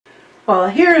Well,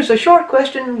 here's a short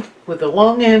question with a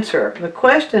long answer. The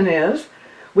question is,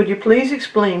 would you please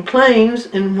explain planes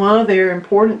and why they're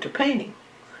important to painting?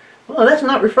 Well, that's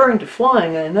not referring to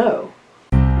flying, I know.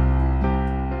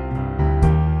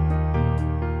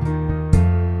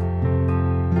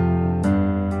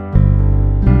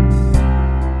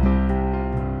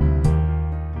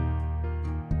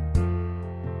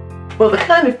 Well, the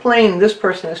kind of plane this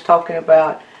person is talking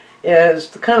about is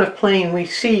the kind of plane we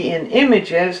see in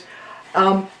images,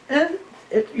 and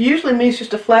it usually means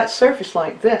just a flat surface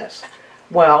like this.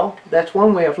 Well, that's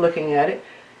one way of looking at it.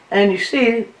 And you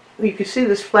can see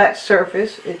this flat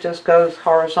surface, it just goes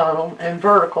horizontal and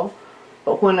vertical.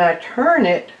 But when I turn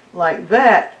it like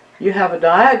that, you have a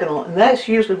diagonal, and that's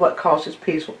usually what causes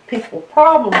people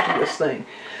problems with this thing.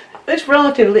 It's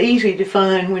relatively easy to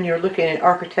find when you're looking at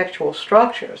architectural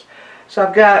structures. So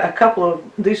I've got a couple of,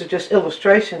 these are just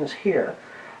illustrations here.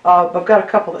 I've got a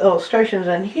couple of illustrations,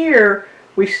 and here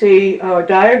we see a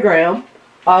diagram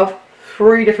of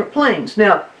 3 different planes.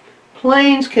 Now,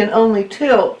 planes can only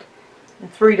tilt in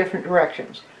 3 different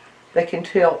directions. They can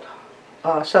tilt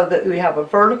so that we have a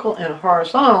vertical and a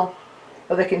horizontal,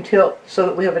 or they can tilt so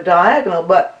that we have a diagonal.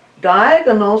 But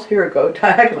diagonals, here we go,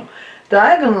 diagonal.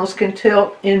 Diagonals can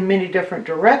tilt in many different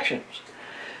directions.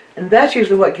 And that's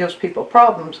usually what gives people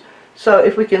problems. So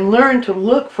if we can learn to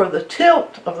look for the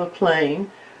tilt of the plane,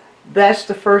 that's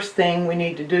the first thing we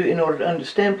need to do in order to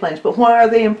understand planes. But why are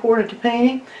they important to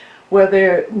painting?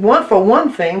 Well, for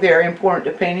one thing, they're important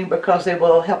to painting because they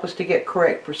will help us to get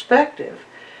correct perspective.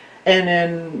 And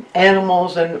in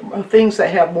animals and things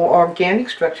that have more organic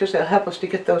structures, they'll help us to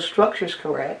get those structures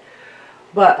correct.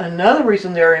 But another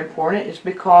reason they're important is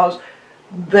because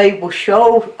they will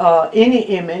show any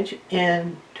image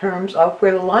in terms of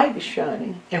where the light is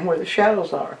shining and where the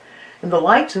shadows are. And the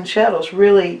lights and shadows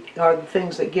really are the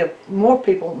things that give more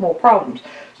people more problems.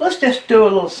 So let's just do a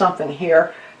little something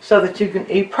here so that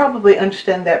you probably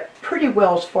understand that pretty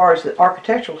well as far as the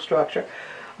architectural structure.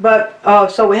 But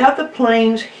so we have the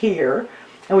planes here,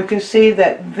 and we can see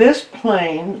that this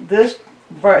plane, it's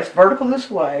vertical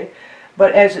this way,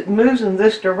 but as it moves in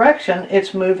this direction,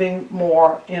 it's moving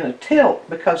more in a tilt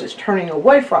because it's turning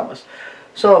away from us.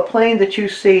 So a plane that you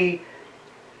see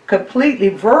completely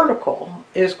vertical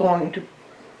is going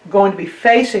to be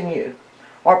facing you.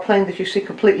 Or a plane that you see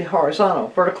completely horizontal,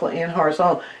 vertical and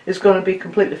horizontal, is going to be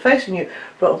completely facing you.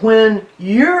 But when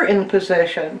you're in the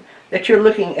position that you're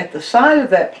looking at the side of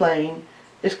that plane,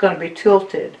 it's going to be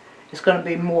tilted. It's going to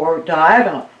be more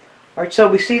diagonal. All right, so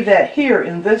we see that here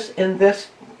in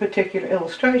this particular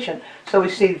illustration. So we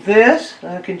see this,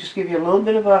 and I can just give you a little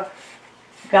bit of a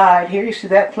guide here. You see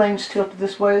that plane's tilted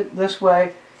this way, this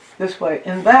way, this way,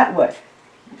 and that way.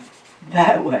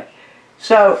 That way.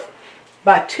 So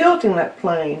by tilting that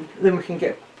plane, then we can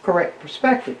get correct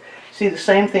perspective. See the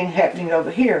same thing happening over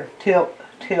here. Tilt,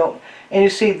 tilt. And you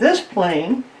see this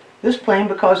plane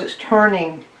because it's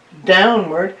turning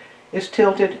downward, is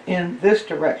tilted in this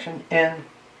direction and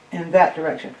in that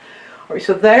direction. All right,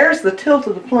 so there's the tilt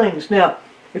of the planes. Now,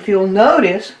 if you'll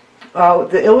notice,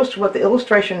 what the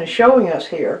illustration is showing us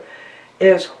here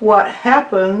is what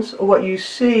happens, what you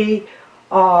see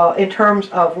in terms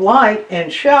of light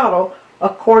and shadow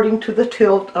according to the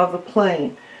tilt of the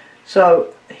plane.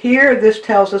 So here this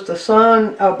tells us the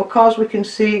sun, because we can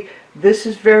see this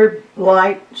is very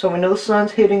light, so we know the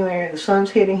sun's hitting there, the sun's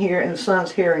hitting here, and the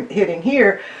sun's hitting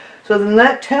here. So then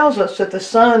that tells us that the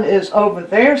sun is over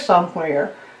there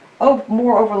somewhere,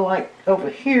 more over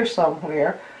here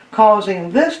somewhere,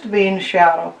 causing this to be in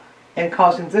shadow and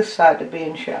causing this side to be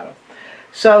in shadow.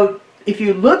 So if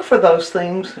you look for those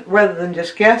things rather than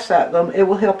just guess at them, it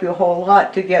will help you a whole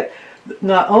lot to get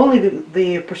not only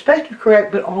the perspective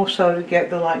correct, but also to get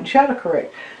the light and shadow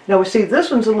correct. Now we see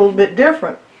this one's a little bit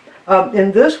different.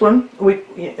 In this one,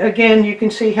 again, you can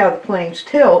see how the planes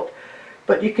tilt,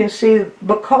 but you can see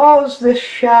because this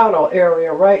shadow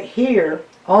area right here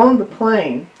on the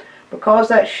plane, because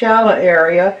that shadow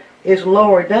area is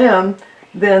lower down,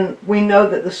 then we know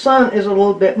that the sun is a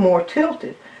little bit more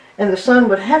tilted. And the sun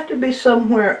would have to be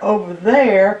somewhere over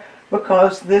there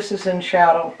because this is in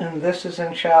shadow and this is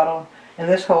in shadow and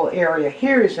this whole area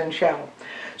here is in shadow.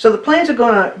 So the planes are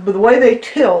going to, the way they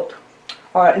tilt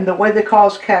and the way they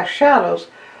cast shadows,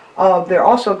 they're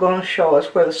also going to show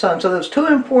us where the sun, so there's 2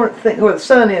 important things, where the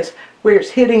sun is, where it's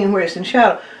hitting and where it's in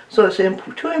shadow. So it's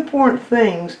 2 important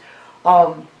things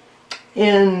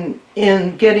in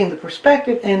getting the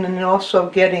perspective and then also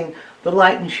getting the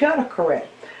light and shadow correct.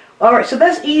 Alright, so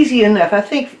that's easy enough. I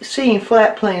think seeing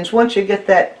flat planes, once you get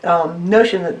that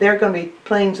notion that they're going to be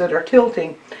planes that are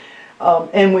tilting,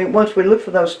 and once we look for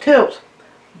those tilts,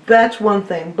 that's one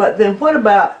thing. But then what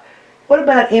about What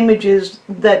about images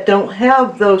that don't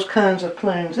have those kinds of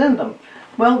planes in them?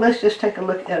 Well, let's just take a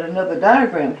look at another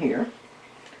diagram here.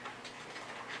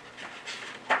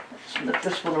 Let's lift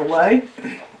this one away.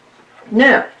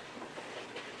 Now,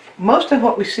 most of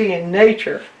what we see in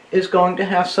nature is going to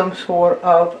have some sort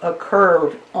of a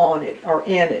curve on it or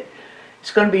in it.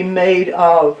 It's going to be made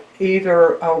of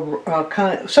either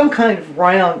some kind of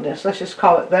roundness, let's just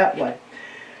call it that way.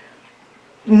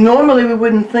 Normally we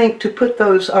wouldn't think to put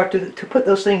those or to put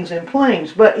those things in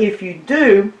planes, but if you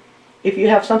do, if you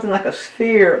have something like a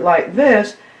sphere like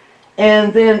this,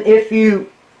 and then if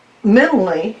you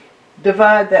mentally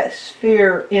divide that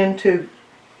sphere into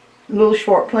little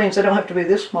short planes, they don't have to be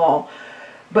this small,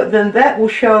 but then that will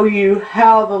show you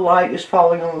how the light is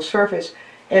falling on the surface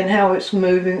and how it's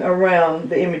moving around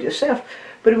the image itself.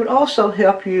 But it would also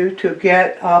help you to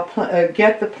get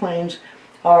the planes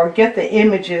or get the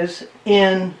images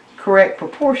in correct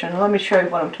proportion. Let me show you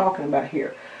what I'm talking about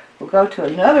here. We'll go to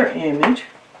another image,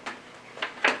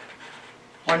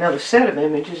 or another set of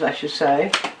images, I should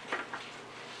say.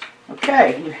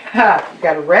 Okay, you've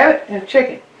got a rabbit and a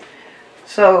chicken.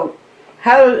 So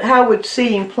how would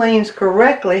seeing planes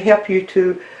correctly help you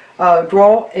to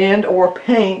draw and or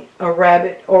paint a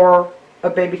rabbit or a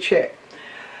baby chick?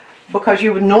 Because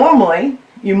you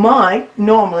might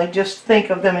normally just think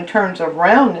of them in terms of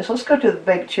roundness. Let's go to the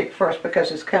baby chick first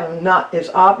because it's kind of not as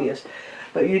obvious.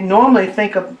 But you normally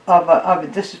think of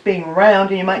this as being round,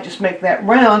 and you might just make that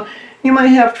round. You might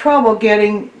have trouble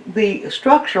getting the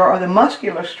structure or the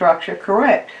muscular structure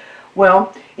correct.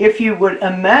 Well, if you would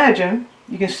imagine,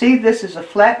 you can see this is a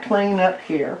flat plane up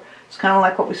here. It's kind of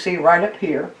like what we see right up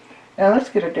here. Now let's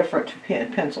get a different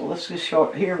pencil. Let's just show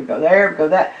it. Here we go. There we go.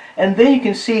 That, and then you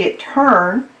can see it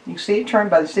turn. You can see it turn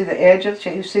by see the edge of the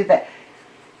shape. You see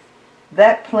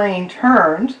that plane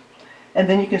turns, and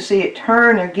then you can see it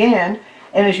turn again.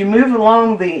 And as you move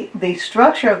along the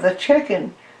structure of the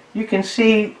chicken, you can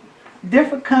see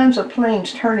different kinds of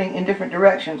planes turning in different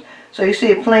directions. So you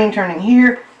see a plane turning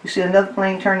here, you see another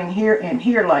plane turning here and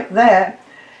here like that,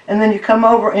 and then you come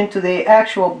over into the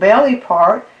actual belly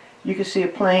part, you can see a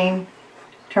plane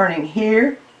turning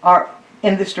here, or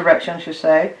in this direction I should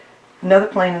say, another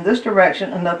plane in this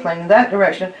direction, another plane in that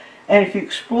direction, and if you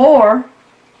explore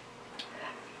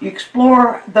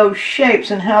those shapes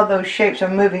and how those shapes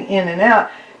are moving in and out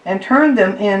and turn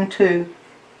them into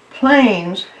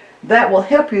planes, that will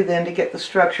help you then to get the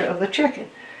structure of the chicken.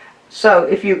 So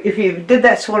if you did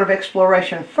that sort of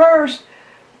exploration first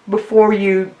before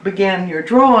you began your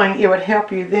drawing, it would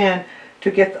help you then to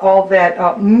get all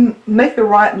that, make the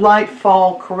right light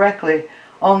fall correctly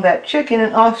on that chicken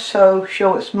and also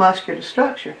show its muscular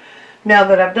structure. Now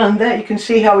that I've done that, you can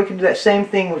see how we can do that same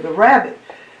thing with the rabbit.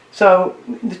 So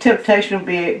the temptation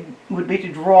would be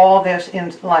to draw this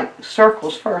in like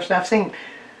circles first. And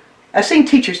I've seen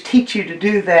teachers teach you to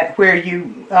do that, where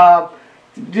you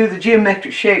do the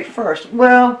geometric shape first.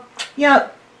 Well, yeah,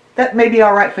 that may be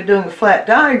all right for doing a flat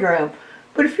diagram,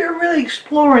 but if you're really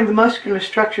exploring the muscular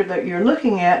structure that you're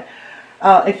looking at,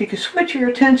 if you could switch your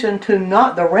attention to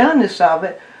not the roundness of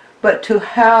it, but to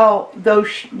how those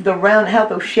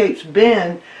shapes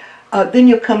bend, then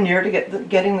you'll come near to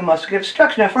getting the muscular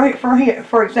structure. Now,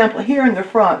 for example, here in the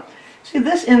front, see,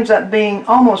 this ends up being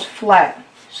almost flat.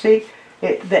 See,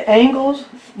 the angles,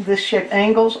 this shape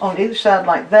angles on either side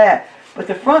like that, but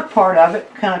the front part of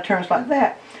it kind of turns like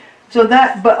that. So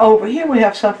but over here we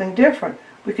have something different.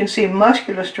 We can see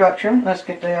muscular structure. Let's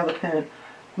get the other pen.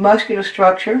 Muscular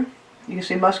structure. You can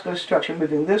see muscular structure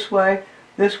moving this way,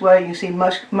 this way. You can see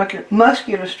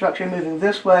muscular structure moving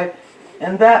this way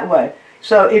and that way.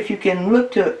 So if you can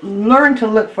learn to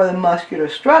look for the muscular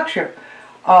structure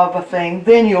of a thing,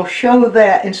 then you'll show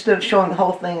that instead of showing the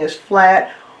whole thing as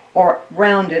flat or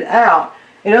rounded out.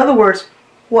 In other words,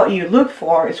 what you look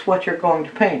for is what you're going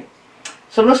to paint.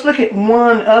 So let's look at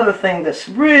one other thing that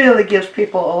really gives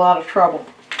people a lot of trouble,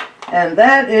 and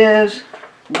that is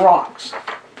rocks.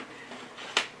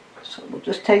 So we'll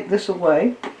just take this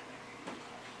away.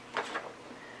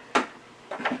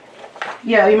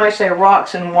 Yeah, you might say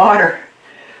rocks and water,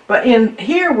 but in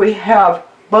here we have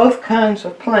both kinds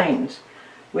of planes.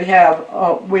 We have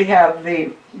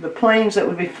the planes that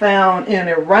would be found in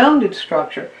a rounded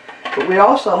structure, but we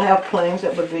also have planes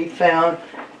that would be found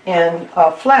in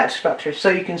a flat structure. So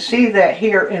you can see that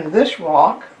here in this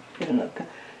rock.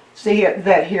 See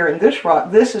that here in this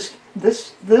rock. This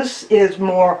is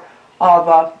more of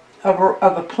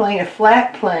a plane, a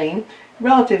flat plane,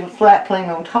 relatively flat plane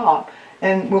on top,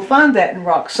 and we'll find that in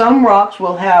rocks. Some rocks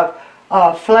will have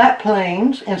flat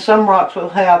planes, and some rocks will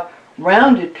have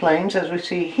rounded planes, as we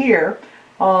see here.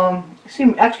 You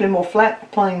see actually more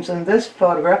flat planes in this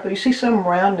photograph, but you see some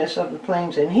roundness of the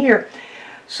planes in here.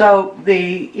 So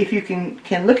if you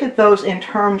can look at those in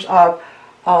terms of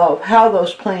how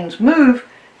those planes move,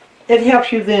 it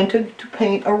helps you then to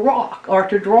paint a rock or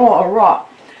to draw a rock.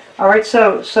 All right,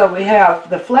 so we have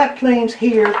the flat planes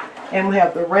here and we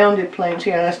have the rounded planes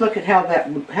here. And let's look at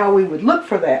how we would look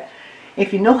for that.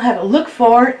 If you know how to look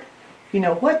for it, you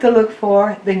know what to look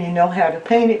for, then you know how to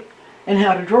paint it and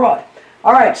how to draw it.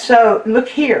 All right, so look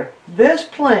here. This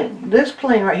plane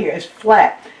right here is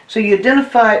flat. So you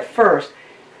identify it first.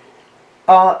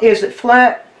 Is it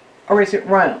flat or is it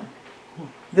round?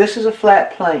 This is a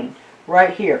flat plane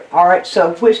right here. All right,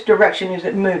 so which direction is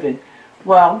it moving?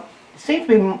 Well, it seems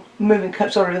to be moving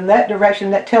sort of in that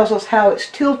direction. That tells us how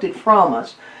it's tilted from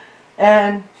us,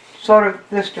 and sort of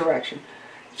this direction.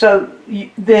 So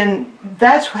then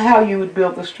that's how you would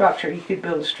build the structure. You could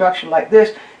build a structure like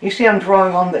this. You see I'm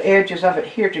drawing on the edges of it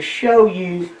here to show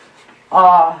you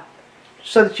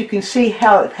so that you can see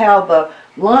how the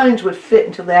lines would fit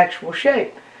into the actual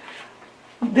shape.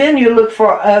 Then you look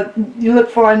for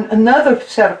another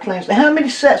set of planes. Now, how many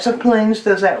sets of planes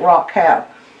does that rock have?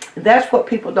 That's what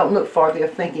people don't look for. They're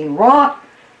thinking rock,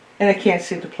 and they can't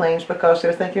see the planes because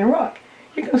they're thinking rock.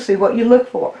 You're going to see what you look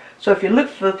for. So if you look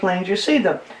for the planes, you see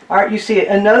them. All right, you see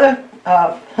another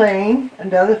plane,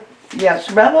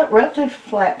 relatively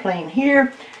flat plane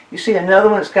here. You see another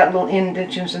one that's got little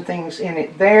indentions and things in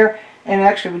it there, and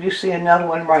actually we do see another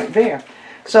one right there.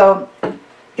 So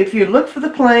if you look for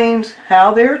the planes,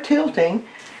 how they're tilting,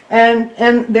 and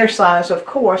their size, of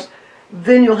course,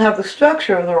 then you'll have the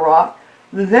structure of the rock.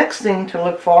 The next thing to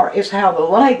look for is how the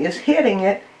light is hitting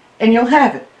it, and you'll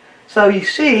have it. So you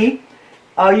see,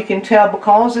 you can tell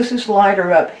because this is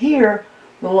lighter up here,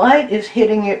 the light is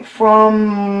hitting it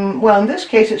from, well, in this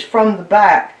case it's from the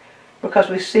back, because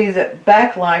we see that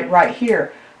backlight right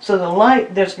here. So the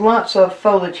light, there's lots of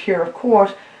foliage here, of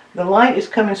course. The light is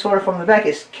coming sort of from the back.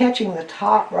 It's catching the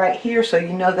top right here, so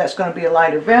you know that's going to be a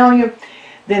lighter value.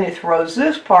 Then it throws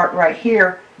this part right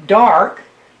here dark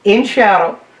in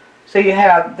shadow. So you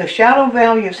have the shadow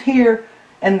values here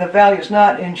and the values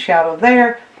not in shadow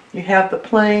there. You have the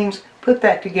planes, put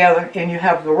that together, and you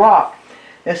have the rock.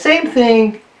 The same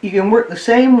thing, you can work the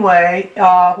same way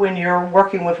when you're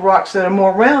working with rocks that are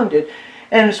more rounded,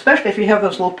 and especially if you have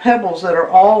those little pebbles that are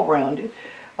all rounded.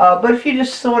 But if you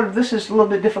just sort of, this is a little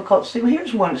bit difficult to see. Well,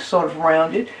 here's one that's sort of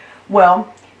rounded.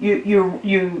 Well,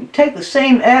 you take the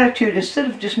same attitude. Instead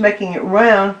of just making it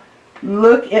round,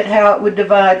 look at how it would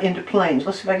divide into planes.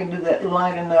 Let's see if I can do that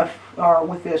light enough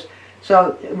with this.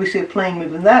 So we see a plane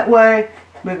moving that way,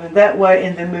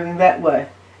 and then moving that way.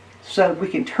 So we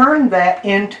can turn that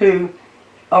into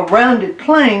a rounded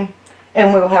plane,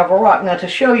 and we'll have a rock. Now, to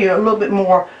show you a little bit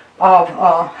more of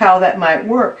how that might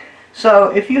work. So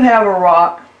if you have a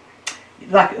rock,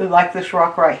 like this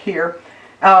rock right here,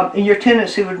 and your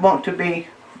tendency would want to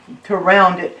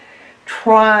round it,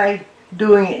 try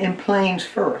doing it in planes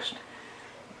first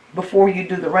before you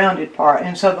do the rounded part.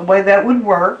 And so the way that would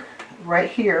work, right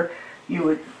here,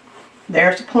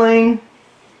 there's a plane,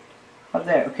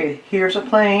 there, okay, here's a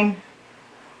plane,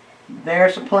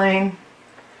 there's a plane,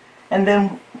 and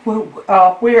then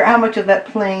how much of that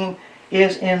plane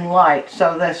is in light.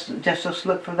 So let's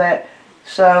look for that.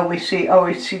 So we see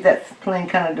that plane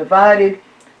kind of divided,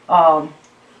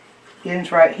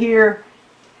 ends right here,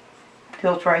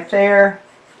 tilts right there,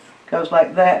 goes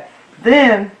like that.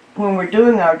 Then when we're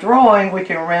doing our drawing, we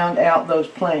can round out those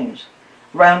planes,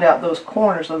 round out those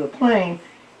corners of the plane,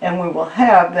 and we will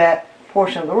have that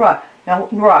portion of the rock. Now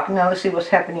let's see what's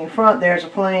happening in front. There's a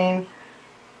plane,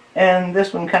 and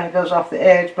this one kind of goes off the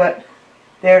edge, but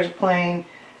there's a plane.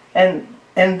 And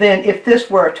then if this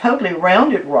were a totally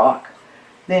rounded rock,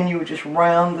 then you would just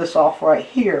round this off right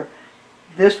here.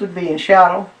 This would be in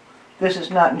shadow. This is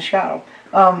not in shadow.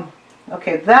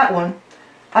 Okay, that one,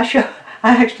 I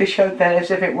actually showed that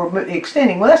as if it were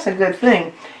extending. Well, that's a good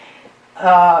thing.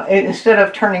 Instead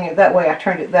of turning it that way, I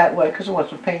turned it that way because I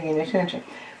wasn't paying any attention.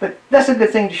 But that's a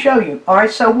good thing to show you. All right,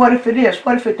 so what if it is?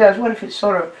 What if it does? What if it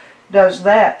sort of does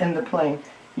that in the plane?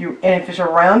 And if it's a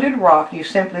rounded rock, you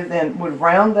simply then would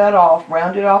round it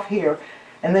off here,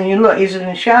 and then you look, is it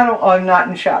in shadow or not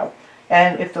in shadow?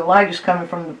 And if the light is coming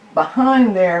from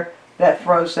behind there, that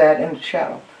throws that into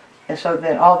shadow. And so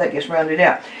then all that gets rounded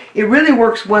out. It really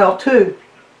works well too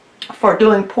for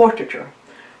doing portraiture.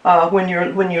 When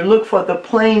you look for the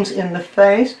planes in the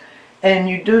face, and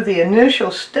you do the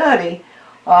initial study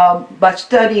by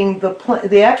studying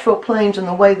the actual planes and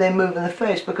the way they move in the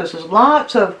face, because there's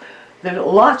lots of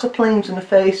planes in the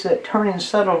face that turn in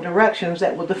subtle directions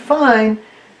that will define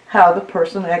how the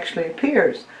person actually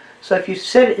appears. So if you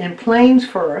set it in planes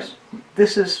first,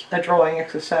 this is a drawing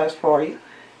exercise for you.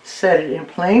 Set it in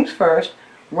planes first,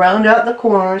 round out the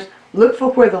corners, look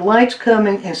for where the light's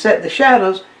coming and set the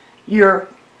shadows. You're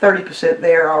 30%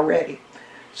 there already.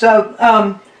 So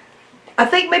I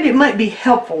think maybe it might be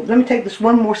helpful. Let me take this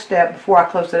one more step before I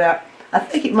close it out. I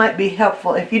think it might be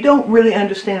helpful if you don't really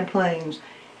understand planes,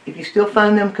 if you still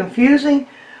find them confusing,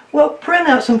 well, print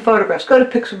out some photographs. Go to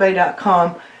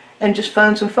pixabay.com and just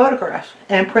find some photographs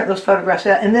and print those photographs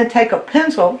out, and then take a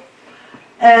pencil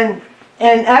and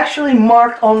actually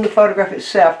mark on the photograph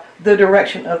itself the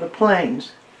direction of the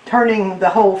planes, turning the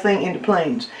whole thing into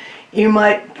planes. You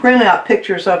might print out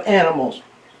pictures of animals,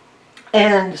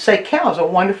 and say cows are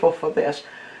wonderful for this.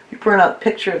 You print out a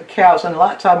picture of cows, and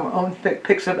lots of them are on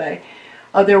Pixabay.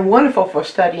 They're wonderful for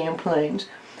studying planes.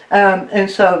 And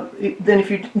so then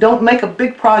if you don't make a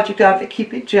big project out of it,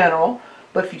 keep it general.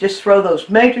 But if you just throw those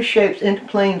major shapes into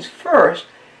planes first,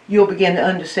 you'll begin to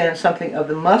understand something of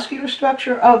the muscular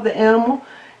structure of the animal.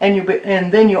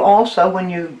 And then you also,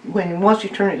 once you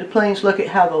turn it to planes, look at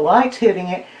how the light's hitting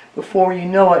it. Before you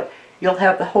know it, you'll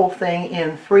have the whole thing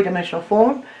in three-dimensional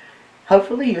form.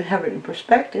 Hopefully you have it in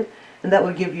perspective, and that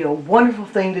will give you a wonderful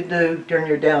thing to do during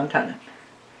your downtime.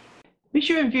 Be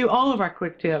sure to view all of our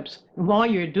quick tips. And while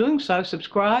you're doing so,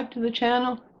 subscribe to the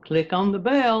channel, click on the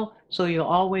bell, so you'll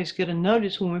always get a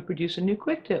notice when we produce a new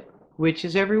quick tip, which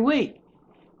is every week.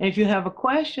 And if you have a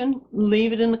question,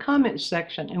 leave it in the comments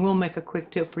section and we'll make a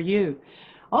quick tip for you.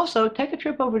 Also, take a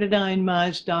trip over to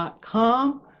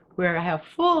DianeMize.com, where I have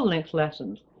full-length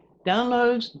lessons,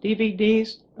 downloads,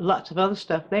 DVDs, lots of other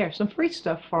stuff there, some free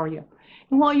stuff for you.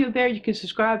 And while you're there, you can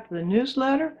subscribe to the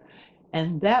newsletter,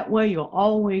 and that way you'll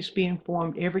always be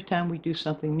informed every time we do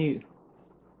something new.